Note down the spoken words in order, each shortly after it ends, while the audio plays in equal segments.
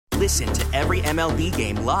Listen to every MLB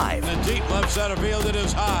game live. In the deep left center field, it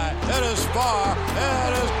is high, it is far,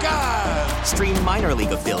 it is gone. Stream minor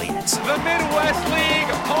league affiliates. The Midwest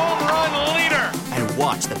League home run leader. And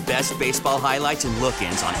watch the best baseball highlights and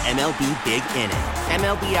look-ins on MLB Big Inning.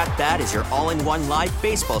 MLB At Bat is your all-in-one live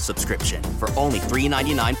baseball subscription for only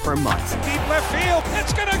 $3.99 per month. Deep left field,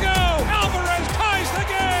 it's gonna go. Alvarez ties the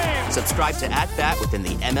game. Subscribe to At Bat within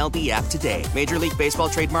the MLB app today. Major League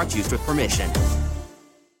Baseball trademarks used with permission.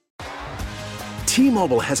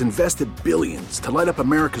 T-Mobile has invested billions to light up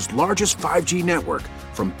America's largest 5G network,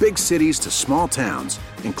 from big cities to small towns,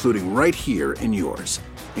 including right here in yours.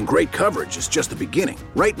 And great coverage is just the beginning.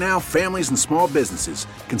 Right now, families and small businesses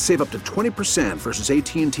can save up to 20% versus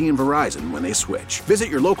AT&T and Verizon when they switch. Visit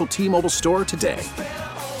your local T-Mobile store today.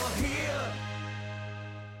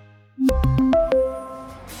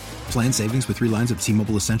 Plan savings with 3 lines of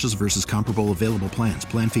T-Mobile Essentials versus comparable available plans.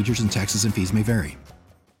 Plan features and taxes and fees may vary.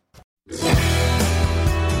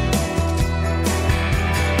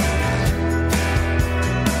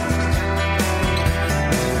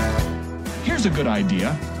 Here's a good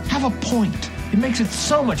idea. Have a point. It makes it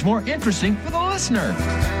so much more interesting for the listener.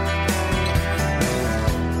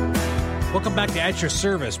 Welcome back to At Your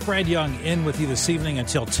Service. Brad Young in with you this evening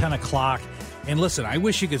until 10 o'clock. And listen, I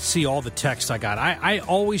wish you could see all the texts I got. I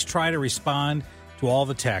always try to respond to all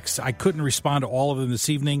the texts. I couldn't respond to all of them this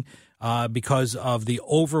evening because of the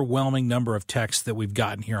overwhelming number of texts that we've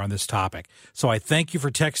gotten here on this topic. So I thank you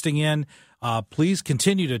for texting in. Please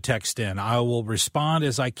continue to text in. I will respond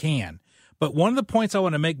as I can. But one of the points I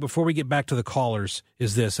want to make before we get back to the callers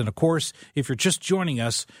is this. And, of course, if you're just joining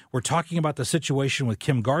us, we're talking about the situation with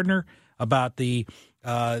Kim Gardner, about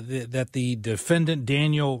that the defendant,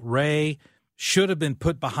 Daniel Ray, should have been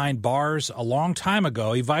put behind bars a long time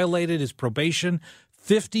ago. He violated his probation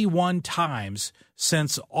 51 times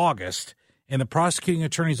since August, and the prosecuting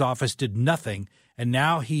attorney's office did nothing. And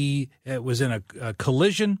now he was in a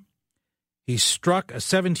collision. He struck a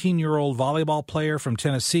 17-year-old volleyball player from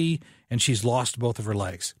Tennessee, and she's lost both of her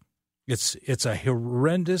legs. It's a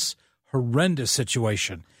horrendous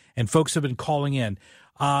situation, and folks have been calling in.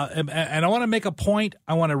 And I want to make a point.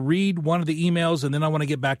 I want to read one of the emails, and then I want to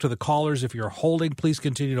get back to the callers. If you're holding, please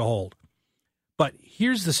continue to hold. But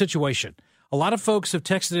here's the situation. A lot of folks have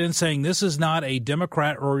texted in saying this is not a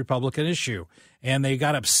Democrat or Republican issue, and they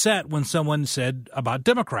got upset when someone said about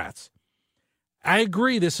Democrats. I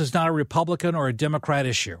agree this is not a Republican or a Democrat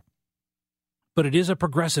issue, but it is a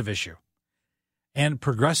progressive issue. And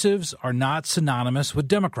progressives are not synonymous with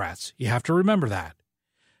Democrats. You have to remember that.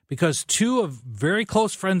 Because 2 of very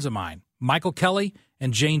close friends of mine, Michael Kelly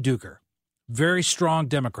and Jane Duker, very strong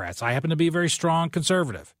Democrats. I happen to be a very strong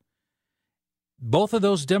conservative. Both of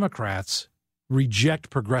those Democrats reject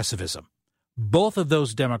progressivism. Both of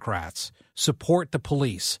those Democrats support the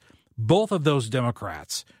police. Both of those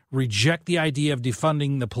Democrats reject the idea of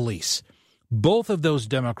defunding the police. Both of those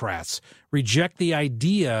Democrats reject the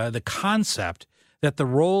idea, the concept, that the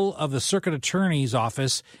role of the circuit attorney's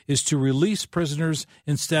office is to release prisoners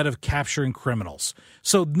instead of capturing criminals.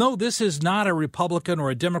 So, no, this is not a Republican or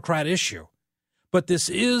a Democrat issue, but this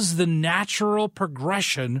is the natural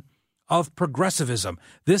progression of progressivism.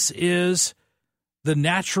 This is the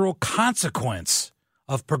natural consequence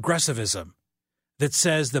of progressivism that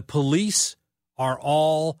says the police are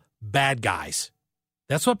all bad guys.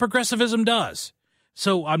 That's what progressivism does.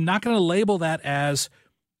 So I'm not going to label that as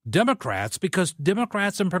Democrats, because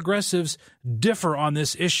Democrats and progressives differ on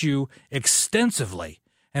this issue extensively.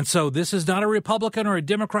 And so this is not a Republican or a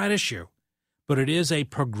Democrat issue, but it is a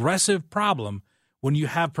progressive problem when you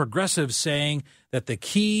have progressives saying that the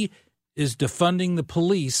key is defunding the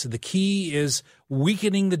police, the key is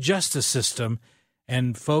weakening the justice system.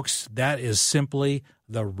 And folks, that is simply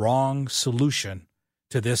the wrong solution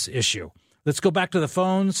to this issue. Let's go back to the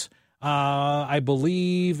phones. I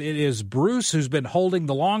believe it is Bruce who's been holding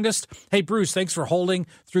the longest. Hey, Bruce, thanks for holding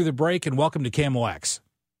through the break, and welcome to KMOX.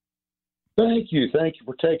 Thank you. Thank you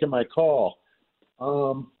for taking my call.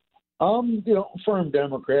 I'm, firm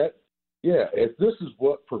Democrat. Yeah, if this is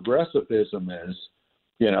what progressivism is,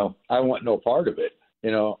 I want no part of it.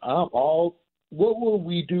 What will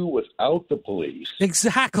we do without the police?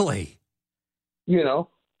 Exactly.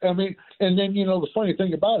 And then, the funny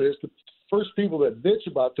thing about it is the first people that bitch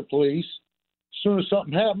about the police, as soon as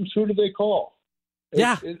something happens, who do they call?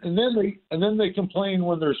 Yeah. And then they complain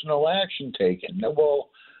when there's no action taken. Well,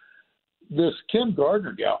 this Kim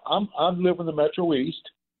Gardner gal, I live in the Metro East.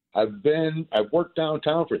 I've worked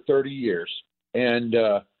downtown for 30 years, and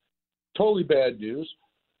totally bad news.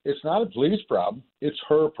 It's not a police problem. It's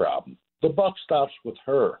her problem. The buck stops with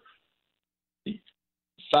her.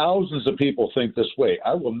 thousands of people think this way.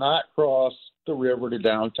 I will not cross the river to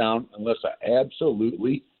downtown unless I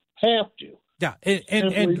absolutely have to. Yeah,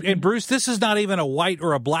 and Bruce, this is not even a white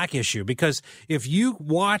or a black issue, because if you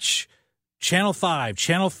watch Channel 5,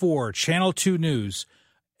 Channel 4, Channel 2 News,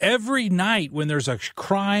 every night when there's a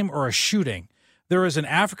crime or a shooting, there is an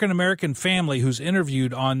African-American family who's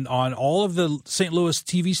interviewed on all of the St. Louis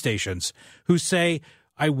TV stations who say,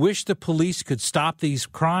 I wish the police could stop these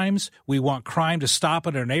crimes. We want crime to stop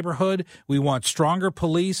in our neighborhood. We want stronger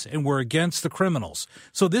police, and we're against the criminals.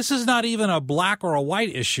 So this is not even a black or a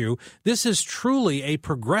white issue. This is truly a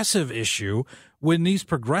progressive issue when these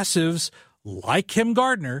progressives, like Kim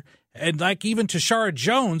Gardner, and like even Tashara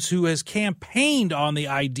Jones, who has campaigned on the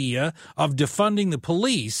idea of defunding the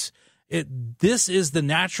police, this is the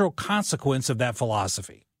natural consequence of that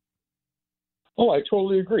philosophy. Oh, I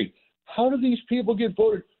totally agree. How do these people get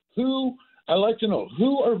voted? I'd like to know,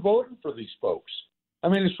 who are voting for these folks? I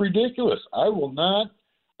mean, it's ridiculous. I will not.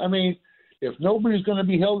 I mean, if nobody's going to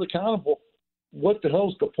be held accountable, what the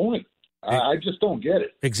hell's the point? I just don't get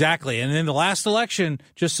it. Exactly. And in the last election,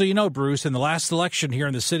 just so you know, Bruce, in the last election here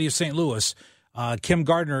in the city of St. Louis, Kim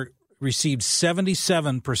Gardner received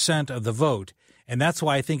 77% of the vote. And that's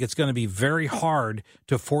why I think it's going to be very hard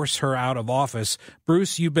to force her out of office.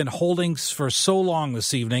 Bruce, you've been holding for so long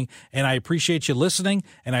this evening, and I appreciate you listening,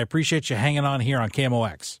 and I appreciate you hanging on here on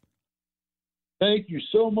KMOX. Thank you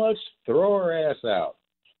so much. Throw her ass out.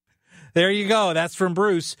 There you go. That's from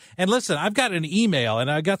Bruce. And listen, I've got an email,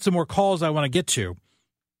 and I've got some more calls I want to get to.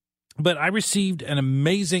 But I received an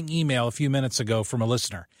amazing email a few minutes ago from a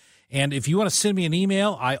listener. And if you want to send me an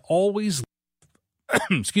email, I always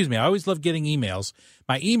excuse me, I always love getting emails.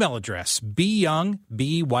 My email address, byoung,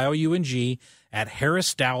 B-Y-O-U-N-G, at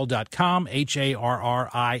harrisdowell.com,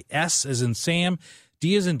 H-A-R-R-I-S as in Sam,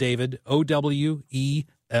 D as in David, O-W-E-L-L.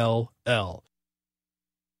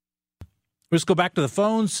 Let's go back to the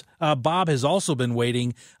phones. Bob has also been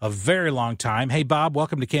waiting a very long time. Hey, Bob,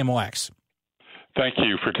 welcome to KMOX. Thank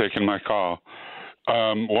you for taking my call.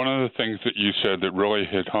 One of the things that you said that really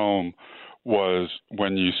hit home was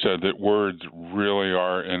when you said that words really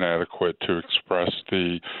are inadequate to express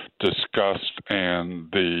the disgust and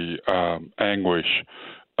the anguish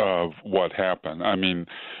of what happened. I mean,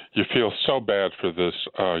 you feel so bad for this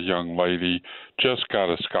young lady, just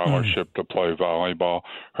got a scholarship to play volleyball.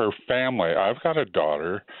 Her family, I've got a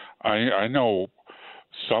daughter. I know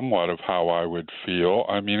somewhat of how I would feel.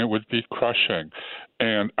 I mean, it would be crushing.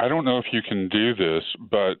 And I don't know if you can do this,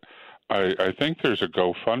 but I think there's a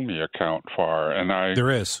GoFundMe account for her, and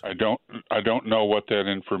there is. I don't know what that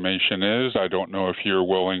information is. I don't know if you're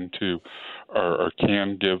willing to or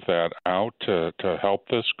can give that out to help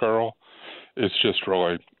this girl. It's just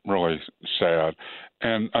really, really sad.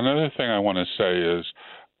 And another thing I want to say is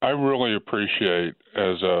I really appreciate,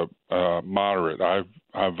 as a moderate, I've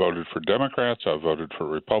voted for Democrats, I've voted for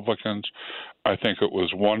Republicans. I think it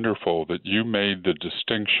was wonderful that you made the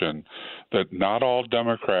distinction that not all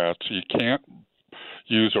Democrats, you can't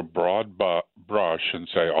use a broad brush and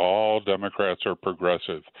say all Democrats are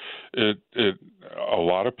progressive. A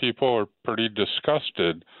lot of people are pretty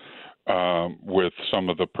disgusted with some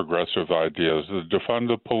of the progressive ideas. The defund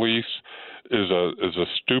the police is a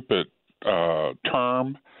stupid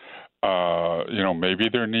term. Maybe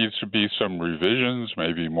there needs to be some revisions,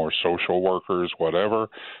 maybe more social workers, whatever.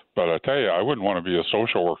 But I tell you, I wouldn't want to be a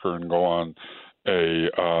social worker and go on a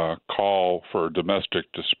call for a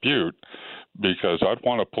domestic dispute, because I'd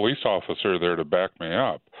want a police officer there to back me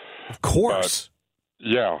up. Of course. But,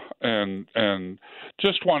 yeah. And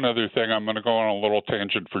just one other thing, I'm going to go on a little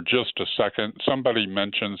tangent for just a second. Somebody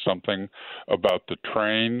mentioned something about the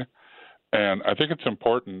train, and I think it's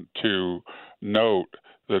important to note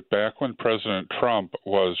that back when President Trump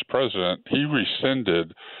was president, he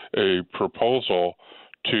rescinded a proposal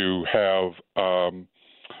to have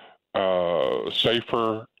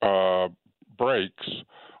safer brakes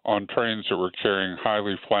on trains that were carrying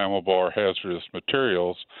highly flammable or hazardous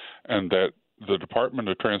materials, and that the Department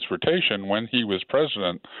of Transportation, when he was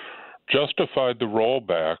president, justified the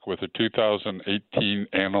rollback with a 2018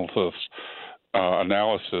 analysis,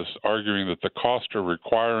 arguing that the cost of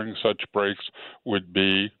requiring such brakes would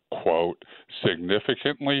be, quote,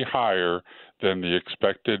 significantly higher than the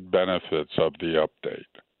expected benefits of the update.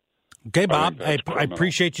 Okay, Bob, I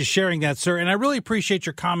appreciate you sharing that, sir. And I really appreciate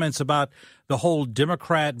your comments about the whole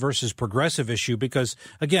Democrat versus progressive issue, because,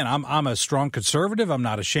 again, I'm a strong conservative. I'm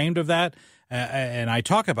not ashamed of that, and I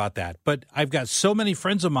talk about that. But I've got so many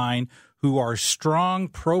friends of mine who are strong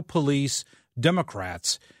pro-police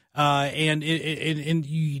Democrats And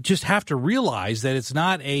you just have to realize that it's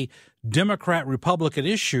not a Democrat-Republican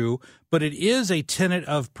issue, but it is a tenet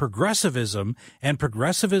of progressivism, and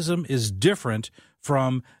progressivism is different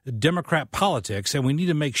from Democrat politics, and we need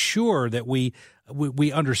to make sure that we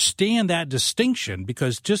understand that distinction,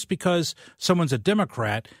 because just because someone's a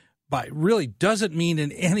Democrat really doesn't mean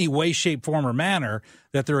in any way, shape, form, or manner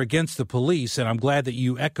that they're against the police, and I'm glad that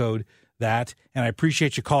you echoed that, and I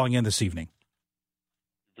appreciate you calling in this evening.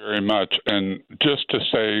 Very much. And just to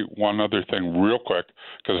say one other thing real quick,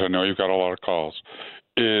 because I know you've got a lot of calls,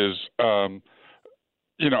 is, the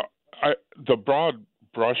broad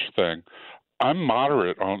brush thing, I'm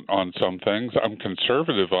moderate on some things. I'm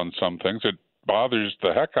conservative on some things. It bothers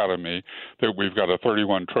the heck out of me that we've got a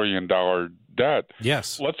 $31 trillion debt.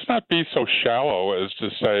 Yes. Let's not be so shallow as to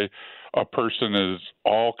say a person is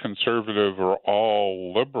all conservative or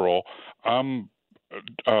all liberal. I'm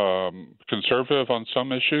conservative on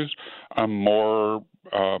some issues. I'm more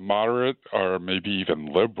moderate, or maybe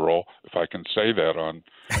even liberal, if I can say that on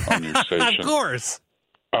your station. Of course.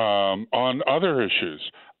 On other issues,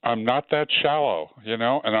 I'm not that shallow, and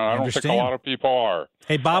I don't think a lot of people are.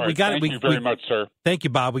 Hey, Bob, we got it. Thank you very much, sir. Thank you,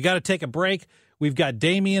 Bob. We got to take a break. We've got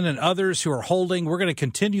Damian and others who are holding. We're going to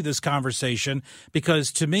continue this conversation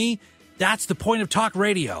because, to me, that's the point of talk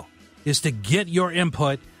radio, is to get your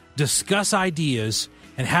input, discuss ideas,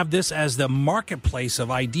 and have this as the marketplace of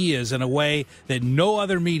ideas in a way that no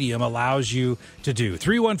other medium allows you to do.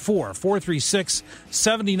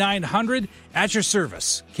 314-436-7900 at your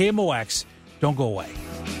service. KMOX, don't go away.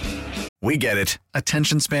 We get it.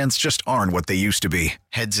 Attention spans just aren't what they used to be.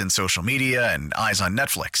 Heads in social media and eyes on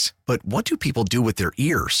Netflix. But what do people do with their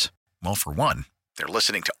ears? Well, for one, they're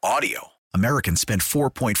listening to audio. Americans spend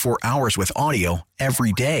 4.4 hours with audio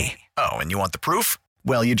every day. Oh, and you want the proof?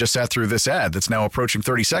 Well, you just sat through this ad that's now approaching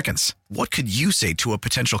 30 seconds. What could you say to a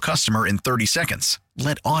potential customer in 30 seconds?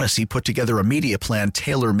 Let Odyssey put together a media plan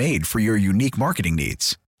tailor-made for your unique marketing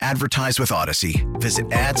needs. Advertise with Odyssey.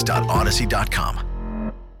 Visit ads.odyssey.com.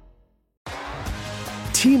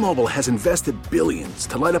 T-Mobile has invested billions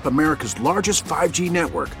to light up America's largest 5G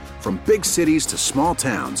network, from big cities to small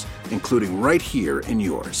towns, including right here in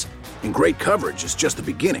yours. And great coverage is just the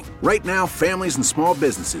beginning. Right now, families and small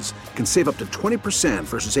businesses can save up to 20%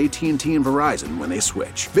 versus AT&T and Verizon when they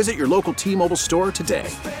switch. Visit your local T-Mobile store today.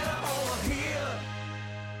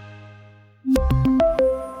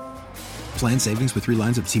 Plan savings with 3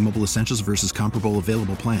 lines of T-Mobile Essentials versus comparable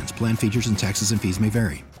available plans. Plan features and taxes and fees may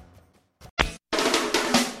vary.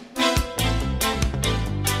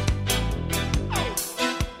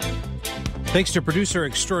 Thanks to producer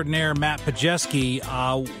extraordinaire Matt Pajeski.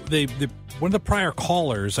 One of the prior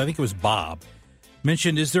callers, I think it was Bob,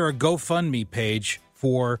 mentioned, is there a GoFundMe page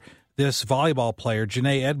for this volleyball player,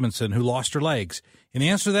 Janae Edmondson, who lost her legs? And the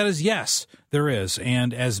answer to that is yes, there is.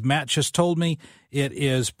 And as Matt just told me, it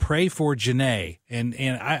is Pray for Janae. And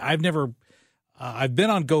I've never I've been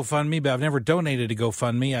on GoFundMe, but I've never donated to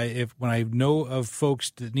GoFundMe. When I know of folks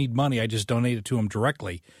that need money, I just donate it to them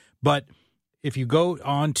directly. But if you go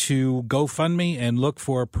on to GoFundMe and look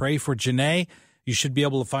for Pray for Janae, you should be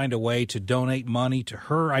able to find a way to donate money to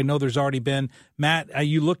her. I know there's already been. Matt,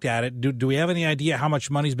 you looked at it. Do we have any idea how much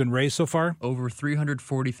money's been raised so far? Over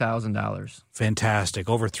 $340,000. Fantastic.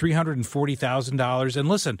 Over $340,000. And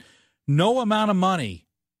listen, no amount of money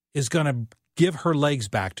is going to give her legs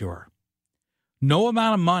back to her. No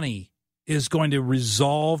amount of money is going to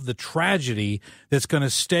resolve the tragedy that's going to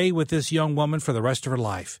stay with this young woman for the rest of her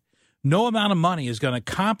life. No amount of money is going to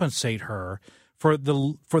compensate her for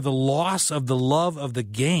the loss of the love of the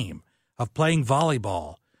game, of playing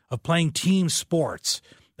volleyball, of playing team sports.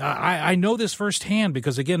 I know this firsthand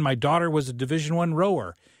because, again, my daughter was a Division I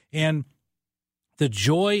rower, and the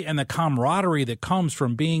joy and the camaraderie that comes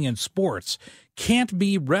from being in sports can't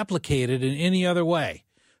be replicated in any other way.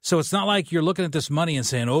 So it's not like you're looking at this money and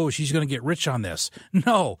saying, oh, she's going to get rich on this.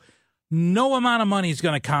 No amount of money is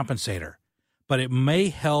going to compensate her, but it may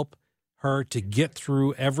help her to get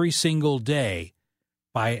through every single day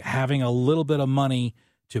by having a little bit of money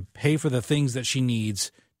to pay for the things that she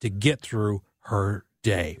needs to get through her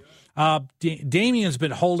day. Damian's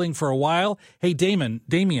been holding for a while. Hey,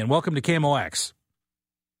 Damian, welcome to KMOX.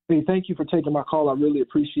 Hey, thank you for taking my call. I really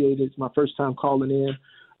appreciate it. It's my first time calling in.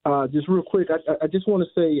 Just real quick, I just want to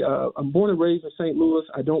say I'm born and raised in St. Louis.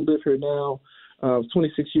 I don't live here now.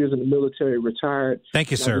 26 years in the military, retired.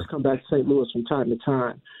 Thank you, sir. I just come back to St. Louis from time to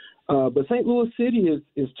time. But St. Louis City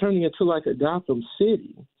is turning into like a Gotham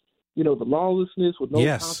City. You know, the lawlessness with no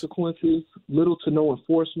consequences, little to no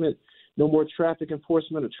enforcement, no more traffic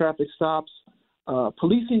enforcement or traffic stops.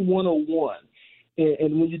 Policing 101.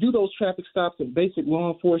 And when you do those traffic stops and basic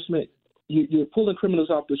law enforcement, you're pulling criminals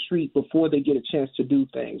off the street before they get a chance to do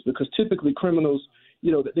things, because typically criminals,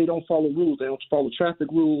 they don't follow rules. They don't follow traffic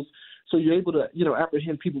rules. So you're able to,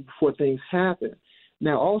 apprehend people before things happen.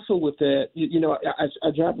 Now, also with that,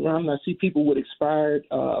 I drive around and I see people with expired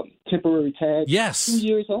temporary tags. Yes. 2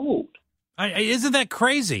 years old. Isn't that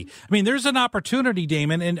crazy? I mean, there's an opportunity,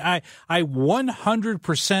 Damon, and I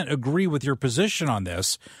 100% agree with your position on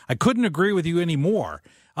this. I couldn't agree with you anymore.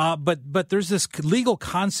 But there's this legal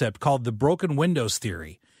concept called the broken windows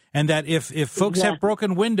theory, and that if folks have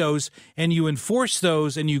broken windows and you enforce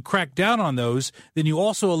those and you crack down on those, then you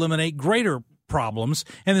also eliminate greater problems.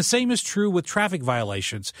 And the same is true with traffic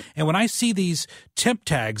violations. And when I see these temp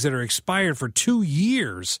tags that are expired for 2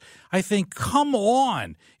 years, I think, come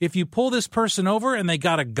on, if you pull this person over and they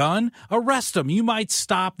got a gun, arrest them. You might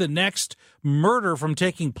stop the next murder from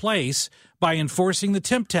taking place by enforcing the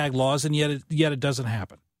temp tag laws, and yet it doesn't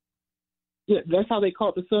happen. Yeah, that's how they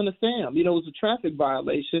caught the son of Sam. It was a traffic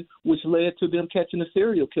violation, which led to them catching a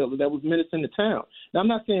serial killer that was menacing the town. Now, I'm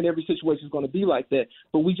not saying every situation is going to be like that,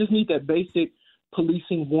 but we just need that basic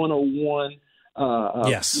policing 101,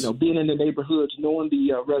 yes. Being in the neighborhoods, knowing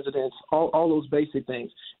the residents, all those basic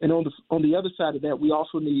things. And on the other side of that, we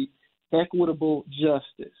also need equitable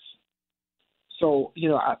justice. So,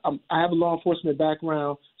 I have a law enforcement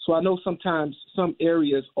background, so I know sometimes some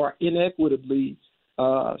areas are inequitably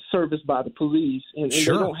serviced by the police, and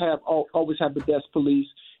Sure. they don't always have the best police.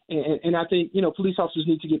 And I think, police officers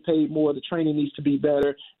need to get paid more. The training needs to be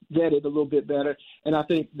better, vetted a little bit better. And I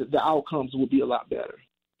think the outcomes will be a lot better.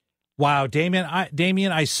 Wow, Damien,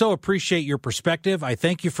 I so appreciate your perspective. I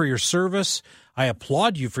thank you for your service. I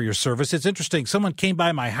applaud you for your service. It's interesting. Someone came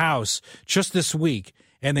by my house just this week,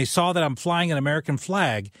 and they saw that I'm flying an American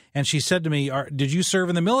flag, and she said to me, did you serve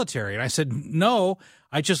in the military? And I said, no,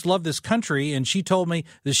 I just love this country. And she told me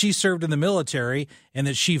that she served in the military and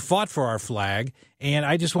that she fought for our flag. And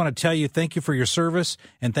I just want to tell you, thank you for your service,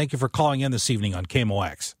 and thank you for calling in this evening on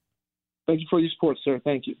KMOX. Thank you for your support, sir.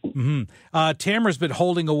 Thank you. Mm-hmm. Tamara's been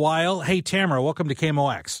holding a while. Hey, Tamara, welcome to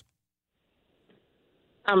KMOX.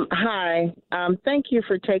 Hi. Thank you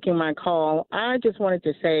for taking my call. I just wanted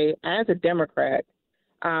to say, as a Democrat,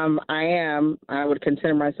 I would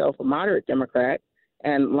consider myself a moderate Democrat.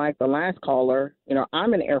 And like the last caller,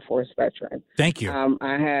 I'm an Air Force veteran. Thank you.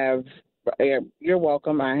 You're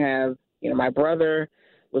welcome. I have, my brother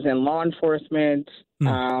was in law enforcement,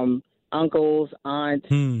 uncles, aunts,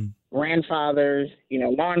 grandfathers,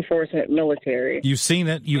 law enforcement, military. You've seen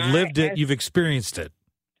it. You've lived it. You've experienced it.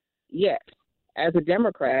 Yes. As a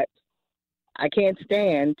Democrat, I can't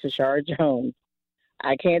stand Tashara Jones.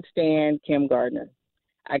 I can't stand Kim Gardner.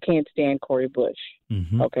 I can't stand Cori Bush.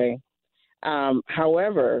 Mm-hmm. Okay.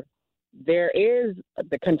 However, there is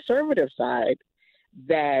the conservative side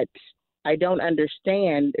that I don't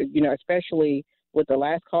understand, especially with the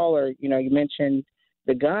last caller, you mentioned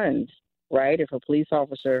the guns, right? If a police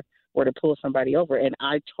officer were to pull somebody over, and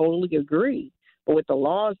I totally agree. But with the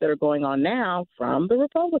laws that are going on now from the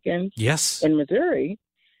Republicans yes. in Missouri,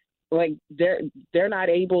 like they're not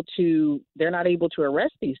able to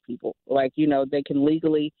arrest these people. Like, they can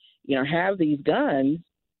legally, have these guns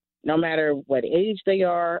no matter what age they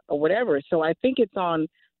are or whatever. So I think it's on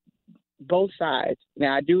both sides.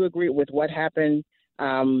 Now, I do agree with what happened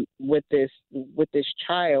with this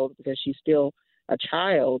child, because she's still a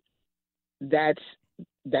child. That's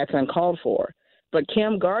uncalled for. But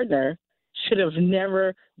Kim Gardner should have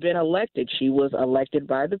never been elected. She was elected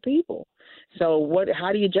by the people. So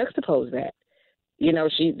how do you juxtapose that?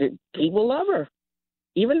 People love her.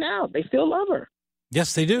 Even now, they still love her.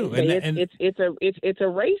 Yes, they do. It's a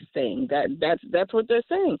race thing. That's what they're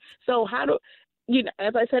saying. So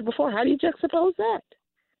as I said before, how do you juxtapose that?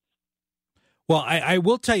 Well, I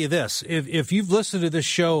will tell you this: if you've listened to this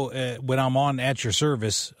show when I'm on At Your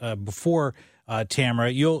Service before, Tamara,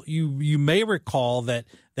 you may recall that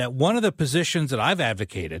one of the positions that I've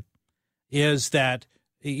advocated is that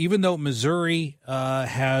even though Missouri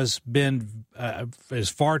has been as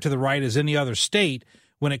far to the right as any other state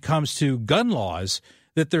when it comes to gun laws,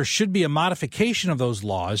 that there should be a modification of those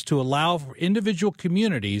laws to allow for individual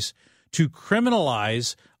communities to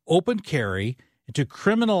criminalize open carry, to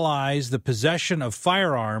criminalize the possession of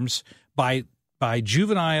firearms by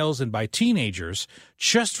juveniles and by teenagers,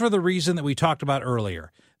 just for the reason that we talked about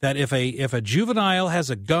earlier, that if a juvenile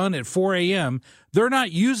has a gun at 4 a.m., they're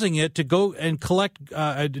not using it to go and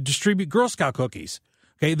distribute Girl Scout cookies.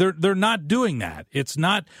 Okay, they're not doing that.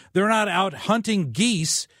 They're not out hunting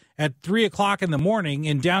geese at 3 o'clock in the morning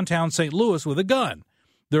in downtown St. Louis with a gun.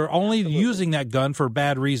 They're only using that gun for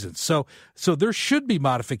bad reasons. So there should be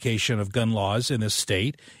modification of gun laws in this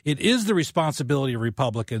state. It is the responsibility of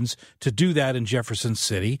Republicans to do that in Jefferson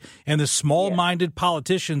City. And the small-minded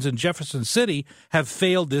politicians in Jefferson City have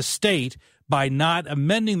failed this state by not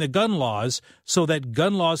amending the gun laws so that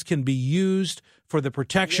gun laws can be used for the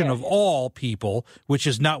protection of all people, which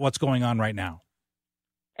is not what's going on right now.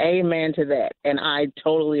 Amen to that. And I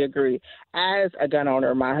totally agree. As a gun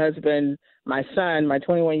owner, my husband, my son, my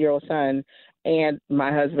 21-year-old son, and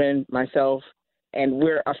my husband, myself, and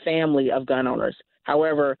we're a family of gun owners.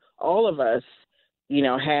 However, all of us,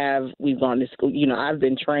 we've gone to school. I've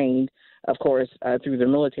been trained, of course, through the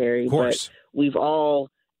military, but we've all,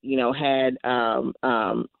 had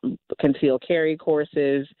concealed carry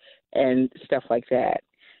courses and stuff like that.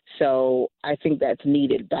 So I think that's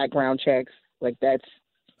needed. Background checks,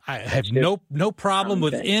 I have no problem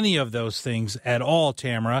with any of those things at all,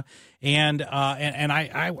 Tamara, and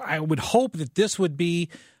I would hope that this would be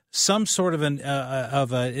some sort of an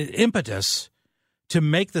impetus to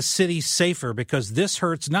make the city safer, because this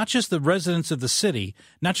hurts not just the residents of the city,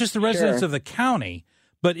 not just the residents of the county,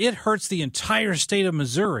 but it hurts the entire state of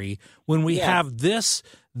Missouri when we have this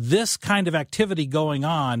kind of activity going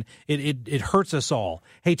on. It hurts us all.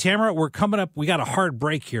 Hey, Tamara, we're coming up. We got a hard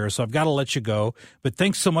break here, so I've got to let you go. But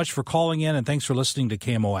thanks so much for calling in, and thanks for listening to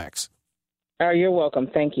KMOX. Oh, you're welcome.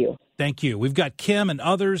 Thank you. Thank you. We've got Kim and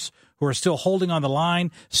others who are still holding on the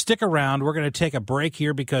line. Stick around. We're going to take a break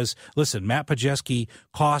here because, listen, Matt Pajeski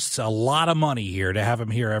costs a lot of money here to have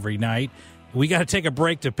him here every night. We got to take a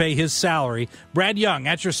break to pay his salary. Brad Young,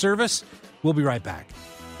 at your service. We'll be right back.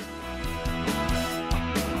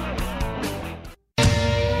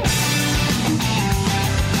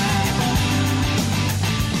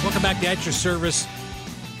 Welcome back to At Your Service.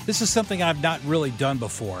 This is something I've not really done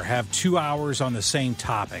before, have 2 hours on the same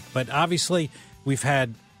topic. But obviously, we've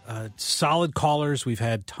had solid callers. We've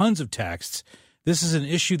had tons of texts. This is an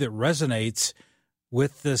issue that resonates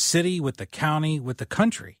with the city, with the county, with the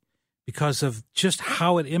country, because of just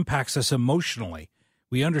how it impacts us emotionally.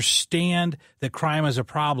 We understand that crime is a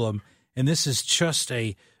problem, and this is just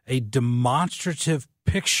a demonstrative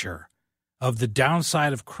picture of the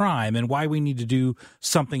downside of crime and why we need to do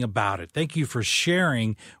something about it. Thank you for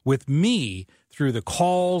sharing with me through the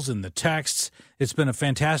calls and the texts. It's been a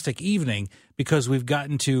fantastic evening because we've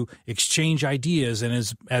gotten to exchange ideas, and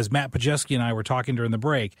as Matt Pajeski and I were talking during the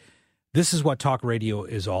break, this is what talk radio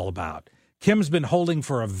is all about. Kim's been holding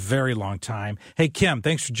for a very long time. Hey, Kim,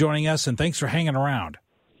 thanks for joining us, and thanks for hanging around.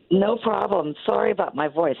 No problem. Sorry about my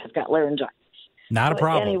voice. I've got laryngitis. Not a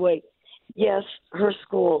problem. Anyway, yes, her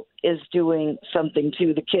school is doing something,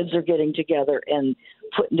 too. The kids are getting together and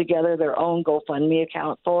putting together their own GoFundMe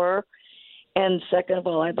account for her. And second of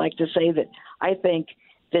all, I'd like to say that I think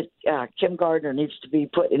that Kim Gardner needs to be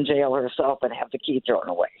put in jail herself and have the key thrown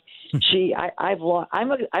away.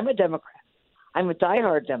 I'm a Democrat. I'm a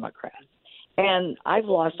diehard Democrat. And I've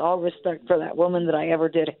lost all respect for that woman that I ever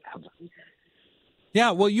did have.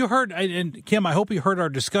 Yeah, well, you heard, and Kim, I hope you heard our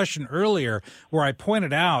discussion earlier where I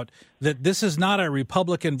pointed out that this is not a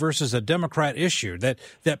Republican versus a Democrat issue, that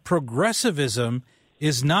progressivism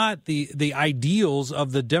is not the ideals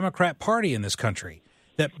of the Democrat Party in this country.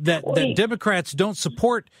 That Democrats don't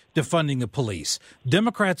support defunding the police.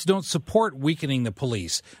 Democrats don't support weakening the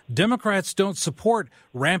police. Democrats don't support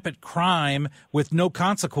rampant crime with no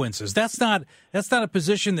consequences. That's not a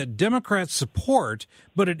position that Democrats support,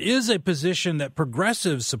 but it is a position that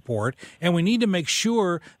progressives support, and we need to make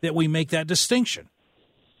sure that we make that distinction.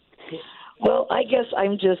 Well, I guess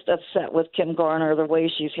I'm just upset with Kim Garner, the way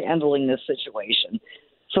she's handling this situation.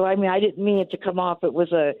 So, I mean, I didn't mean it to come off that it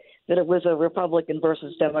was a Republican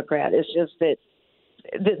versus Democrat. It's just that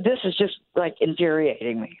this is just like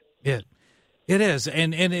infuriating me. It is,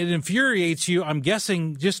 and it infuriates you, I'm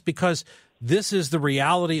guessing, just because this is the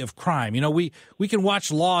reality of crime. You know, we can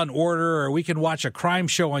watch Law and Order, or we can watch a crime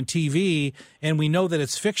show on TV, and we know that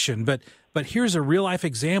it's fiction. But here's a real life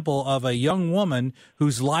example of a young woman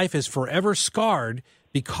whose life is forever scarred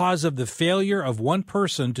because of the failure of one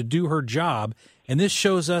person to do her job. And this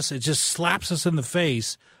shows us, it just slaps us in the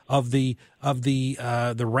face of the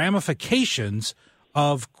ramifications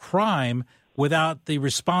of crime without the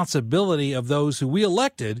responsibility of those who we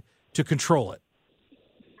elected to control it.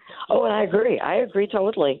 Oh, and I agree. I agree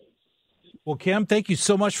totally. Well, Kim, thank you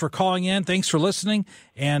so much for calling in. Thanks for listening,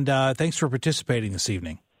 and thanks for participating this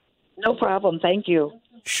evening. No problem. Thank you.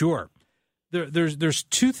 Sure. There's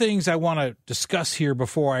two things I want to discuss here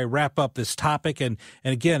before I wrap up this topic. And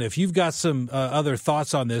again, if you've got some other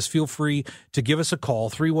thoughts on this, feel free to give us a call,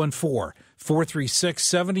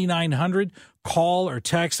 314-436-7900. Call or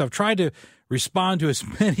text. I've tried to respond to as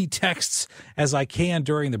many texts as I can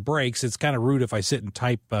during the breaks. It's kind of rude if I sit and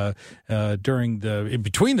type in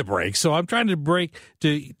between the breaks. So I'm trying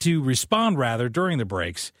to respond rather during the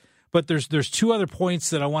breaks. But there's two other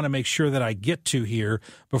points that I want to make sure that I get to here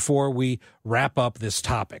before we wrap up this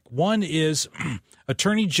topic. One is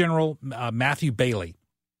Attorney General Matthew Bailey.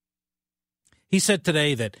 He said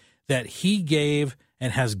today that he gave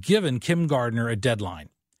and has given Kim Gardner a deadline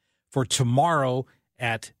for tomorrow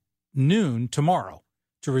at noon tomorrow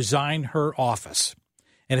to resign her office.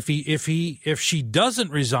 And if she doesn't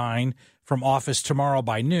resign from office tomorrow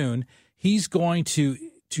by noon, he's going to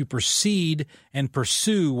proceed and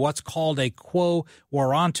pursue what's called a quo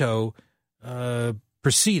warranto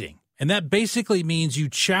proceeding. And that basically means you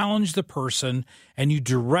challenge the person and you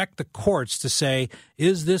direct the courts to say,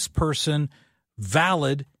 is this person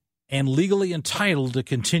valid and legally entitled to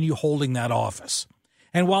continue holding that office?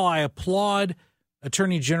 And while I applaud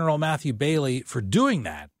Attorney General Matthew Bailey for doing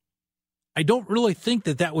that, I don't really think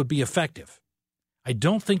that would be effective. I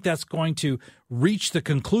don't think that's going to reach the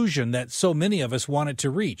conclusion that so many of us want it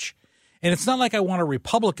to reach. And it's not like I want a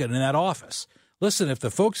Republican in that office. Listen, if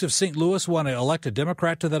the folks of St. Louis want to elect a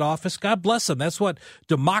Democrat to that office, God bless them. That's what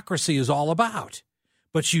democracy is all about.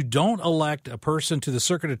 But you don't elect a person to the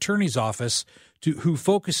circuit attorney's office who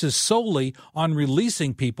focuses solely on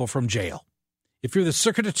releasing people from jail. If you're the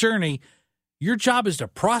circuit attorney, your job is to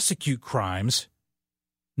prosecute crimes,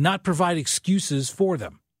 not provide excuses for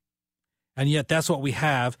them. And yet that's what we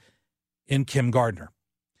have in Kim Gardner.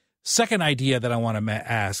 Second idea that I want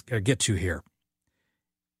to get to here.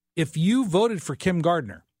 If you voted for Kim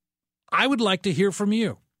Gardner, I would like to hear from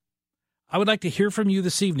you. I would like to hear from you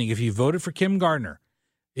this evening if you voted for Kim Gardner.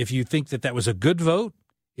 If you think that was a good vote,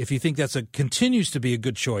 if you think continues to be a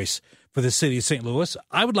good choice for the city of St. Louis,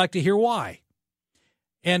 I would like to hear why.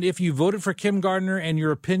 And if you voted for Kim Gardner and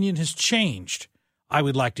your opinion has changed, I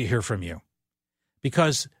would like to hear from you.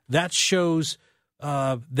 Because that shows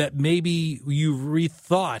that maybe you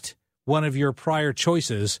rethought one of your prior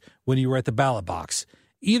choices when you were at the ballot box.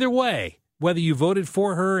 Either way, whether you voted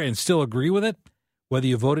for her and still agree with it, whether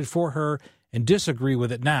you voted for her and disagree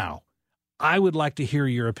with it now, I would like to hear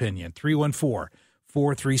your opinion.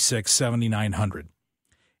 314-436-7900.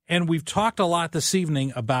 And we've talked a lot this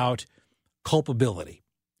evening about culpability.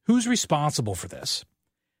 Who's responsible for this?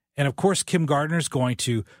 And, of course, Kim Gardner's going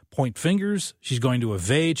to point fingers. She's going to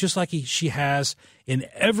evade, just like she has in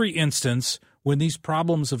every instance when these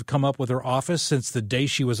problems have come up with her office since the day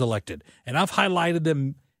she was elected. And I've highlighted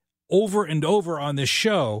them over and over on this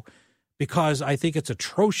show because I think it's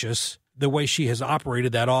atrocious the way she has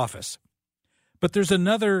operated that office. But there's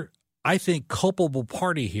another, I think, culpable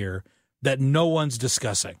party here that no one's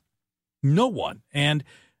discussing. No one. And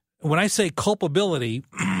when I say culpability,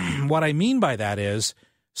 what I mean by that is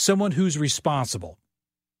someone who's responsible.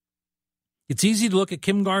 It's easy to look at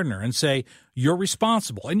Kim Gardner and say, you're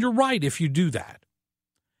responsible. And you're right if you do that.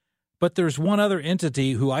 But there's one other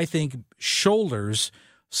entity who I think shoulders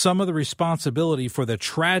some of the responsibility for the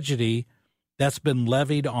tragedy that's been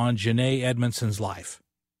levied on Janae Edmondson's life.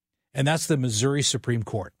 And that's the Missouri Supreme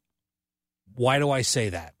Court. Why do I say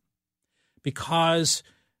that? Because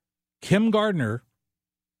Kim Gardner,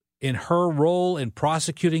 in her role in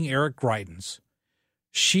prosecuting Eric Greitens,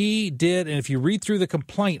 she did, and if you read through the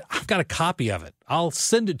complaint, I've got a copy of it. I'll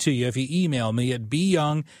send it to you if you email me at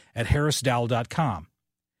byoung@harrisdowell.com.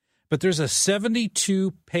 But there's a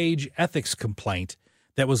 72-page ethics complaint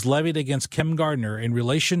that was levied against Kim Gardner in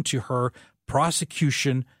relation to her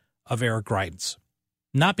prosecution of Eric Greitens.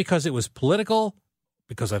 Not because it was political,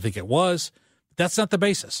 because I think it was, but that's not the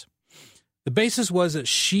basis. The basis was that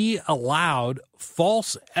she allowed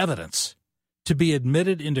false evidence to be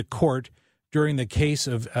admitted into court during the case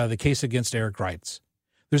against Eric Greitens.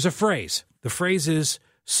 There's a phrase. The phrase is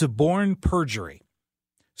suborn perjury.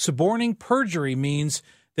 Suborning perjury means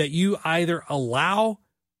that you either allow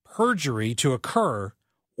perjury to occur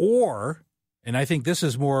or, and I think this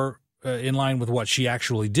is more in line with what she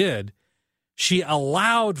actually did, she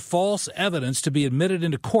allowed false evidence to be admitted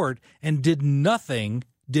into court and did nothing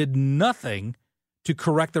to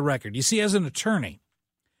correct the record. You see, as an attorney,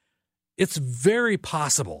 it's very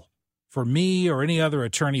possible for me or any other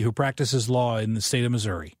attorney who practices law in the state of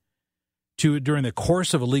Missouri to, during the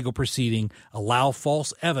course of a legal proceeding, allow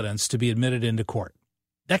false evidence to be admitted into court.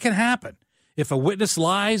 That can happen. If a witness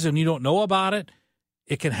lies and you don't know about it,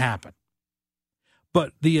 it can happen.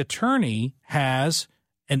 But the attorney has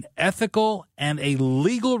an ethical and a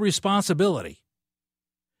legal responsibility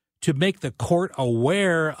to make the court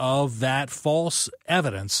aware of that false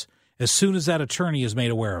evidence as soon as that attorney is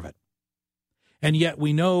made aware of it. And yet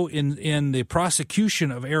we know in the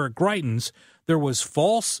prosecution of Eric Greitens, there was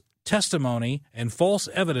false testimony and false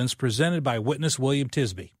evidence presented by witness William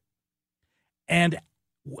Tisby. And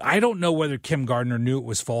I don't know whether Kim Gardner knew it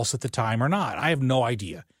was false at the time or not. I have no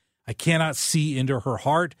idea. I cannot see into her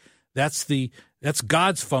heart. That's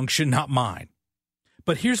God's function, not mine.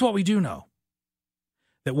 But here's what we do know.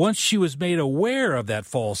 That once she was made aware of that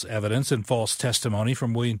false evidence and false testimony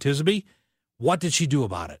from William Tisby, what did she do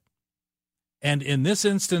about it? And in this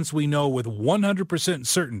instance, we know with 100%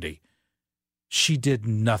 certainty, she did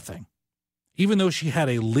nothing. Even though she had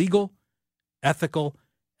a legal, ethical,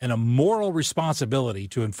 and a moral responsibility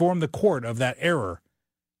to inform the court of that error,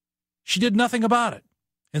 she did nothing about it.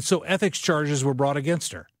 And so ethics charges were brought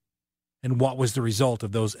against her. And what was the result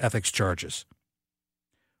of those ethics charges?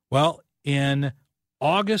 Well, in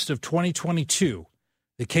August of 2022,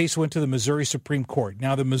 the case went to the Missouri Supreme Court.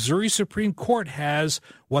 Now, the Missouri Supreme Court has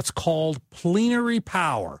what's called plenary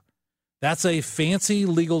power. That's a fancy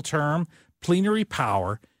legal term, plenary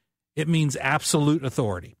power. It means absolute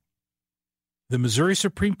authority. The Missouri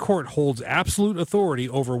Supreme Court holds absolute authority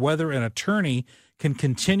over whether an attorney can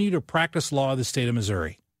continue to practice law in the state of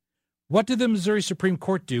Missouri. What did the Missouri Supreme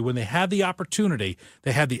Court do when they had the opportunity?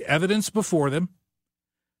 They had the evidence before them.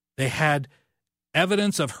 They had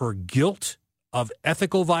evidence of her guilt of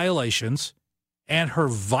ethical violations and her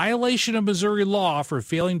violation of Missouri law for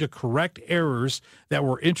failing to correct errors that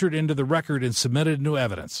were entered into the record and submitted new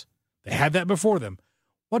evidence. They had that before them.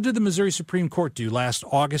 What did the Missouri Supreme Court do last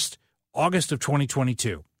August of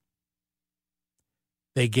 2022?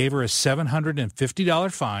 They gave her a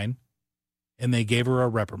 $750 fine, and they gave her a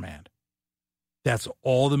reprimand. That's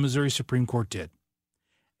all the Missouri Supreme Court did.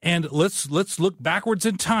 And let's look backwards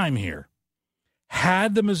in time here.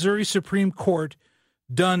 Had the Missouri Supreme Court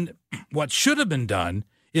done what should have been done,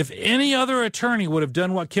 if any other attorney would have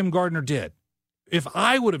done what Kim Gardner did, if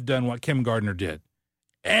I would have done what Kim Gardner did,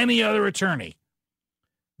 any other attorney,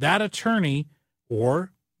 that attorney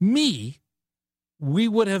or me, we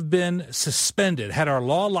would have been suspended, had our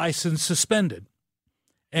law license suspended.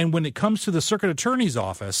 And when it comes to the circuit attorney's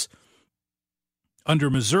office, under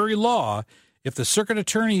Missouri law, if the circuit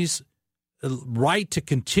attorney's right to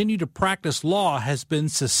continue to practice law has been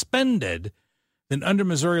suspended, then under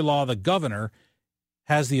Missouri law, the governor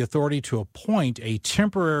has the authority to appoint a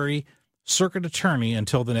temporary circuit attorney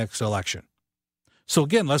until the next election. So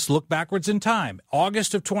again, let's look backwards in time.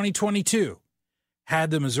 August of 2022,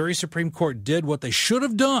 had the Missouri Supreme Court did what they should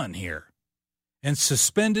have done here and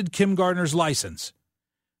suspended Kim Gardner's license,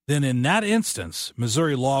 then in that instance,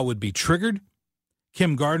 Missouri law would be triggered.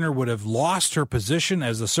 Kim Gardner would have lost her position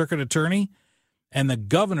as the circuit attorney, and the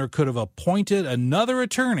governor could have appointed another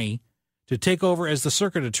attorney to take over as the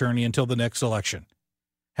circuit attorney until the next election.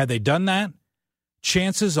 Had they done that,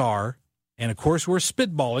 chances are, and of course we're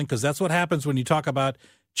spitballing because that's what happens when you talk about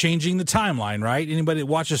changing the timeline, right? Anybody that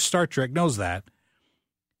watches Star Trek knows that.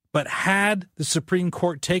 But had the Supreme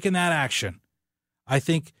Court taken that action, I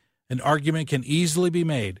think an argument can easily be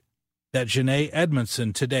made that Janae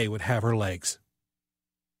Edmondson today would have her legs.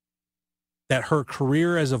 That her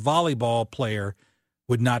career as a volleyball player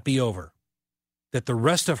would not be over. That the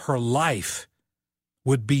rest of her life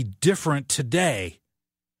would be different today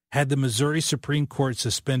had the Missouri Supreme Court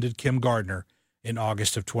suspended Kim Gardner in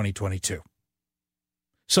August of 2022.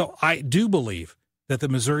 So I do believe that the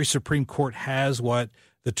Missouri Supreme Court has what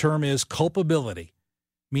the term is culpability,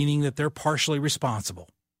 meaning that they're partially responsible.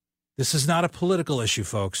 This is not a political issue,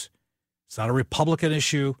 folks. It's not a Republican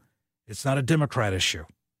issue. It's not a Democrat issue.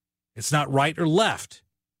 It's not right or left.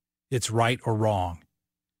 It's right or wrong.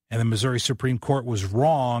 And the Missouri Supreme Court was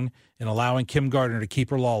wrong in allowing Kim Gardner to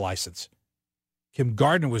keep her law license. Kim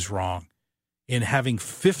Gardner was wrong in having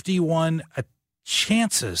 51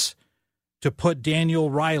 chances to put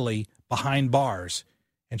Daniel Riley behind bars,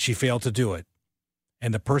 and she failed to do it.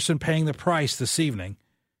 And the person paying the price this evening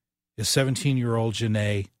is 17-year-old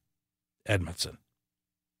Janae Edmondson.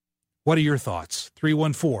 What are your thoughts?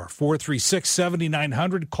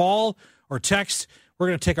 314-436-7900. Call or text. We're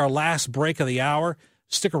going to take our last break of the hour.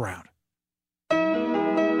 Stick around.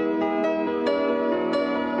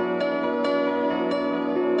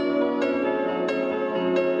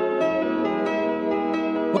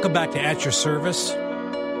 Welcome back to At Your Service.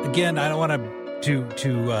 Again, I don't want to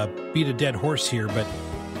beat a dead horse here, but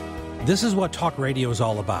this is what talk radio is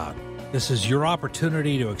all about. This is your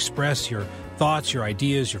opportunity to express your thoughts, your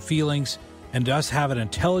ideas, your feelings, and to us have an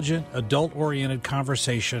intelligent, adult-oriented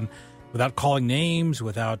conversation without calling names,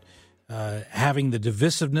 without having the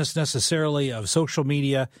divisiveness necessarily of social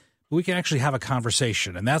media. We can actually have a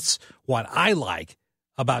conversation, and that's what I like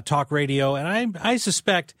about talk radio, and I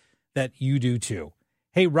suspect that you do too.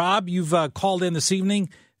 Hey, Rob, you've called in this evening.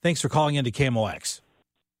 Thanks for calling into KMOX.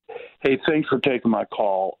 Hey, thanks for taking my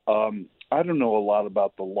call. I don't know a lot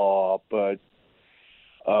about the law, but,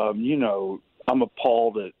 I'm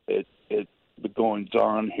appalled at the goings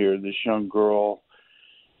on here. This young girl,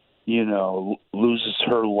 loses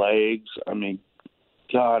her legs. I mean,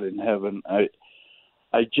 God in heaven. I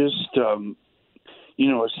just, a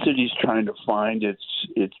city's trying to find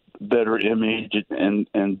its better image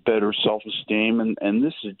and better self-esteem. And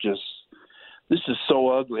this is so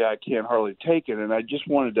ugly, I can't hardly take it. And I just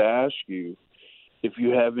wanted to ask you if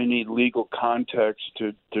you have any legal context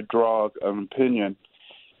to draw an opinion.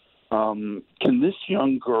 Can this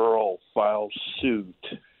young girl file suit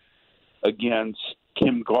against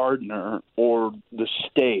Kim Gardner or the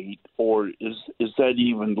state, or is that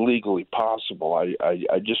even legally possible?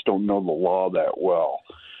 I just don't know the law that well.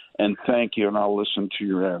 And thank you, and I'll listen to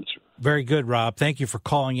your answer. Very good, Rob. Thank you for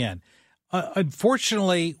calling in.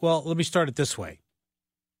 Unfortunately, well, let me start it this way.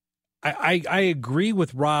 I agree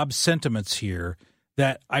with Rob's sentiments here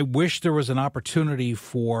that I wish there was an opportunity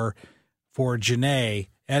for Janae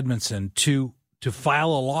Edmondson to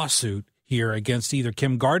file a lawsuit here against either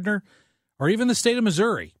Kim Gardner or even the state of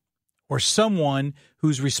Missouri or someone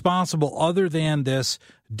who's responsible other than this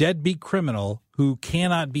deadbeat criminal who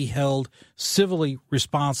cannot be held civilly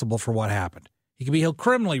responsible for what happened. He can be held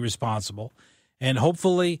criminally responsible, and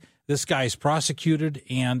hopefully this guy is prosecuted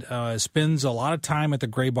and spends a lot of time at the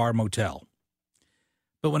Gray Bar Motel.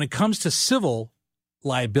 But when it comes to civil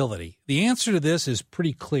liability, the answer to this is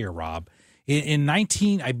pretty clear, Rob.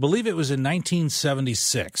 I believe it was in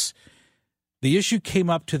 1976, the issue came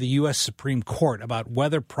up to the U.S. Supreme Court about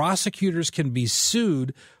whether prosecutors can be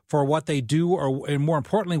sued for what they do and more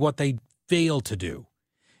importantly, what they fail to do.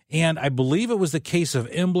 And I believe it was the case of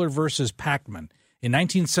Imbler versus Pacman in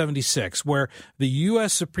 1976, where the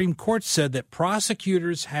U.S. Supreme Court said that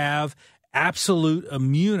prosecutors have absolute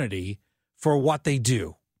immunity for what they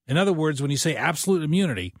do. In other words, when you say absolute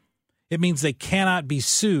immunity, it means they cannot be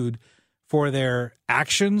sued for their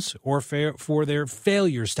actions or for their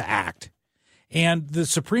failures to act. And the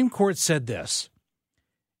Supreme Court said this: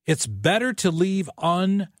 it's better to leave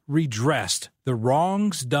unredressed the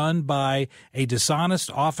wrongs done by a dishonest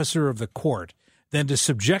officer of the court than to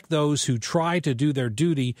subject those who try to do their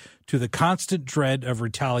duty to the constant dread of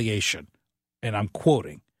retaliation. And I'm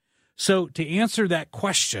quoting. So to answer that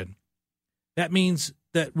question, that means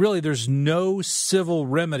that really there's no civil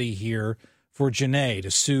remedy here for Janae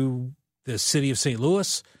to sue the city of St.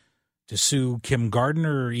 Louis, to sue Kim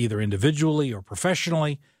Gardner either individually or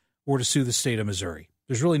professionally, or to sue the state of Missouri.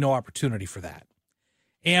 There's really no opportunity for that.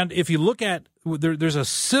 And if you look at, there's a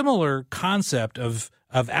similar concept of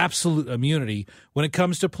absolute immunity when it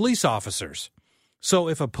comes to police officers. So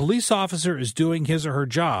if a police officer is doing his or her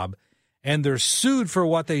job and they're sued for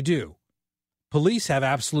what they do, police have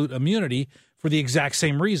absolute immunity for the exact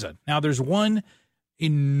same reason. Now, there's one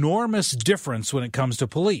enormous difference when it comes to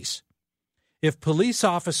police. If police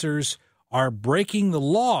officers are breaking the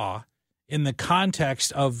law in the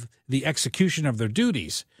context of the execution of their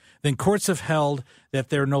duties, then courts have held that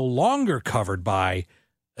they're no longer covered by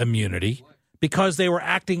immunity because they were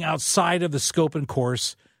acting outside of the scope and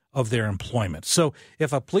course of their employment. So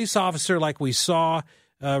if a police officer, like we saw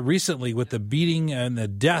recently with the beating and the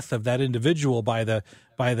death of that individual by the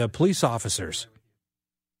police officers,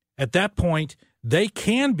 at that point, they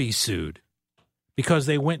can be sued because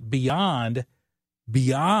they went beyond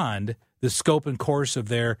the scope and course of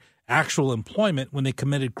their actual employment when they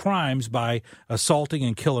committed crimes by assaulting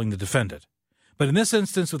and killing the defendant. But in this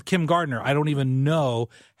instance with Kim Gardner, I don't even know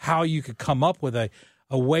how you could come up with a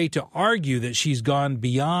way to argue that she's gone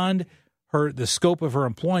beyond the scope of her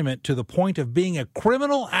employment to the point of being a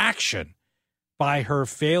criminal action by her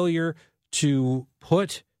failure to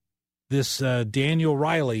put this Daniel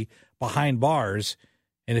Riley behind bars.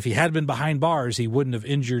 And if he had been behind bars, he wouldn't have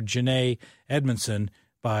injured Janae Edmondson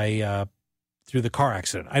through the car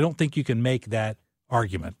accident. I don't think you can make that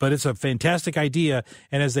argument, but it's a fantastic idea.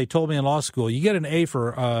 And as they told me in law school, you get an A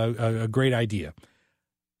for a great idea.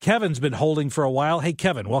 Kevin's been holding for a while. Hey,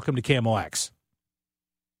 Kevin, welcome to KMOX.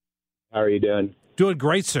 How are you doing? Doing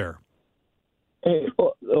great, sir. Hey,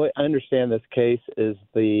 well, I understand this case is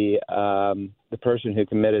the person who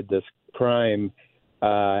committed this crime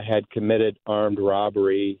had committed armed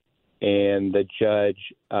robbery, and the judge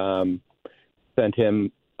sent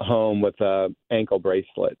him home with an ankle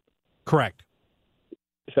bracelet. Correct.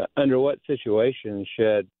 So under what situation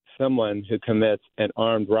should someone who commits an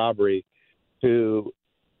armed robbery, who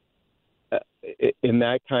in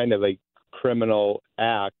that kind of a criminal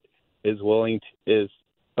act is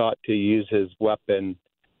thought to use his weapon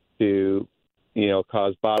to,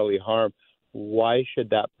 cause bodily harm, why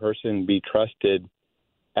should that person be trusted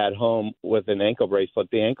at home with an ankle bracelet?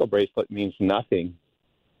 The ankle bracelet means nothing.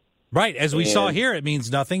 Right. As we saw here, it means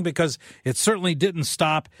nothing because it certainly didn't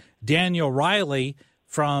stop Daniel Riley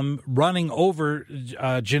from running over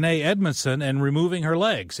Janae Edmondson and removing her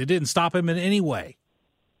legs. It didn't stop him in any way.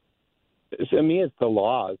 To me, it's the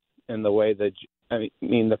laws and the way that,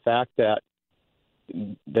 the fact that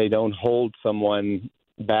they don't hold someone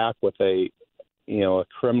back with a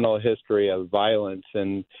criminal history of violence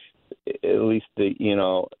and at least the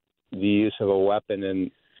use of a weapon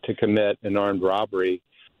and to commit an armed robbery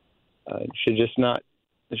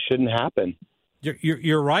shouldn't happen.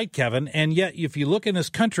 You're right, Kevin. And yet, if you look in this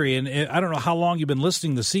country, and I don't know how long you've been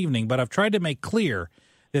listening this evening, but I've tried to make clear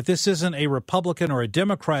that this isn't a Republican or a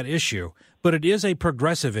Democrat issue, but it is a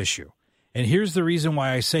progressive issue. And here's the reason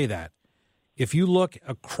why I say that. If you look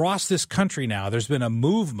across this country now, there's been a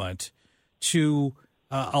movement to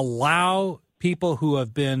allow people who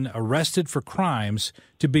have been arrested for crimes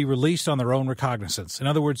to be released on their own recognizance. In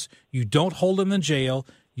other words, you don't hold them in jail,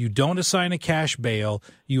 you don't assign a cash bail,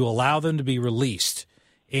 you allow them to be released.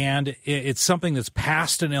 And it's something that's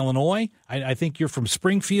passed in Illinois. I think you're from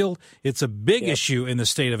Springfield. It's a big issue in the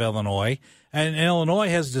state of Illinois. And Illinois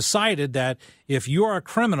has decided that if you are a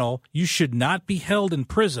criminal, you should not be held in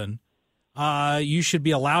prison. You should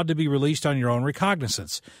be allowed to be released on your own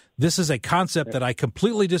recognizance. This is a concept that I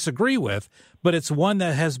completely disagree with, but it's one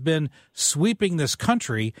that has been sweeping this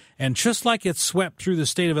country. And just like it's swept through the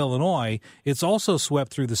state of Illinois, it's also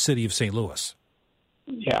swept through the city of St. Louis.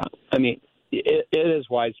 Yeah, it is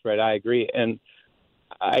widespread. I agree. And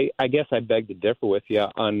I guess I beg to differ with you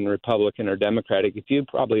on Republican or Democratic. If you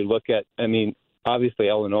probably look at, obviously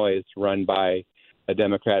Illinois is run by a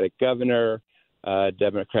Democratic governor,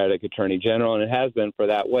 Democratic attorney general, and it has been for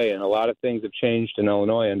that way. And a lot of things have changed in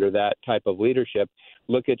Illinois under that type of leadership.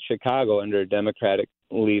 Look at Chicago under Democratic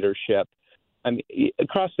leadership.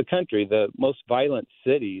 Across the country, the most violent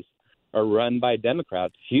cities are run by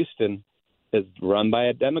Democrats. Houston is run by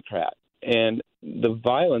a Democrat. And the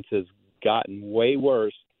violence has gotten way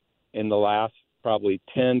worse in the last probably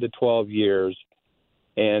 10 to 12 years.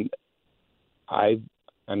 And I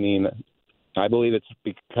believe it's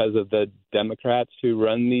because of the Democrats who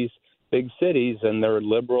run these big cities and their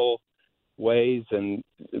liberal ways, and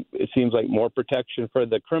it seems like more protection for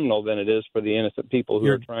the criminal than it is for the innocent people who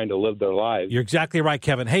are trying to live their lives. You're exactly right,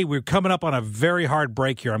 Kevin. Hey, we're coming up on a very hard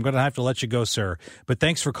break here. I'm going to have to let you go, sir. But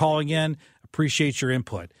thanks for calling in. Appreciate your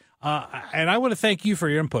input. And I want to thank you for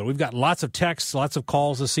your input. We've got lots of texts, lots of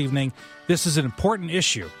calls this evening. This is an important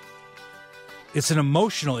issue. It's an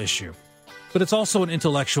emotional issue, but it's also an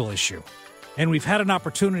intellectual issue. And we've had an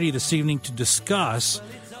opportunity this evening to discuss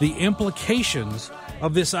the implications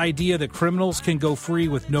of this idea that criminals can go free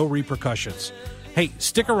with no repercussions. Hey,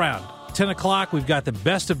 stick around. 10 o'clock, we've got the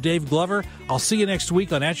best of Dave Glover. I'll see you next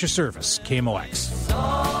week on At Your Service,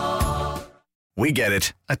 KMOX. We get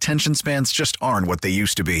it. Attention spans just aren't what they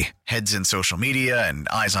used to be. Heads in social media and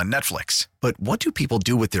eyes on Netflix. But what do people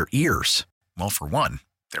do with their ears? Well, for one,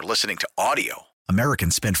 they're listening to audio.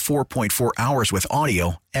 Americans spend 4.4 hours with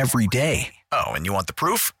audio every day. Oh, and you want the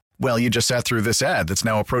proof? Well, you just sat through this ad that's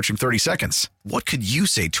now approaching 30 seconds. What could you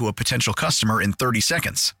say to a potential customer in 30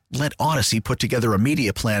 seconds? Let Odyssey put together a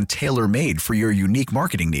media plan tailor-made for your unique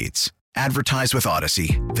marketing needs. Advertise with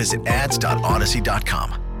Odyssey. Visit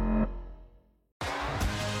ads.odyssey.com.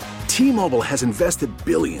 T-Mobile has invested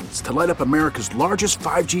billions to light up America's largest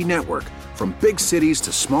 5G network, from big cities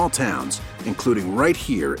to small towns, including right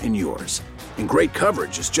here in yours. And great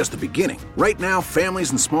coverage is just the beginning. Right now,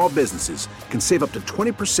 families and small businesses can save up to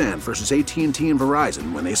 20% versus AT&T and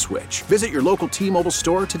Verizon when they switch. Visit your local T-Mobile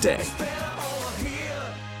store today.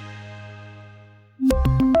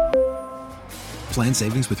 Plan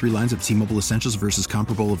savings with 3 lines of T-Mobile Essentials versus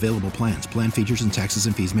comparable available plans. Plan features and taxes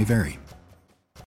and fees may vary.